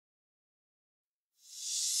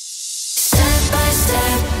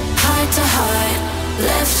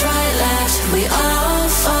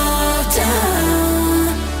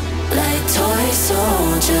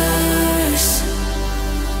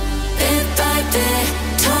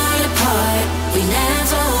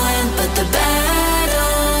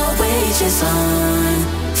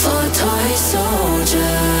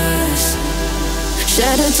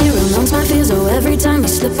Shed a tear amongst my fears, oh, every time you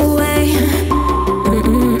slip away.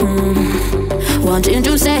 Wanting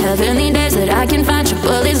to say heavenly days that I can find your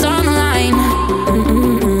bullets on the line.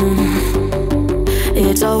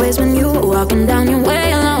 It's always when you were walking down your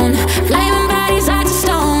way alone, flaming bodies hot to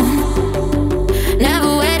stone.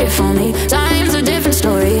 Never waited for me, time's a different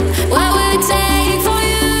story. What would it take for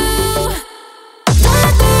you? Don't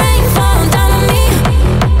let the rain fall down on me.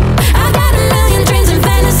 I got a million dreams and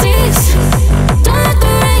fantasies. Don't let the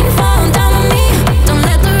rain fall down on me. Don't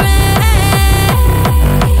let the rain.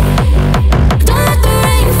 Don't let the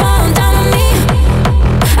rain fall down on me.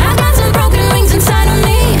 I got some broken wings inside of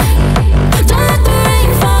me. Don't let the rain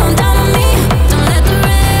fall down on me. Don't let the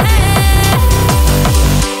rain.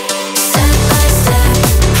 Step by step,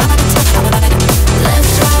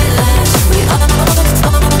 left, right, left. We all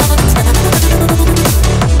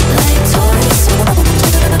like toys.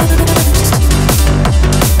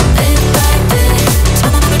 Bit by bit,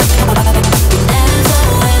 we never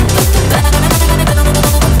win, but the battle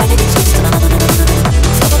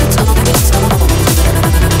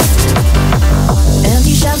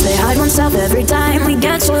empty shells, they hide oneself every time we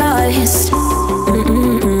get so lost.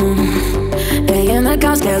 They in the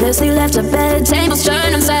cars carelessly left a bed, tables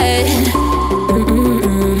turn inside.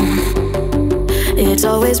 It's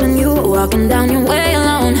always when you were walking down your way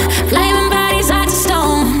alone, flaming by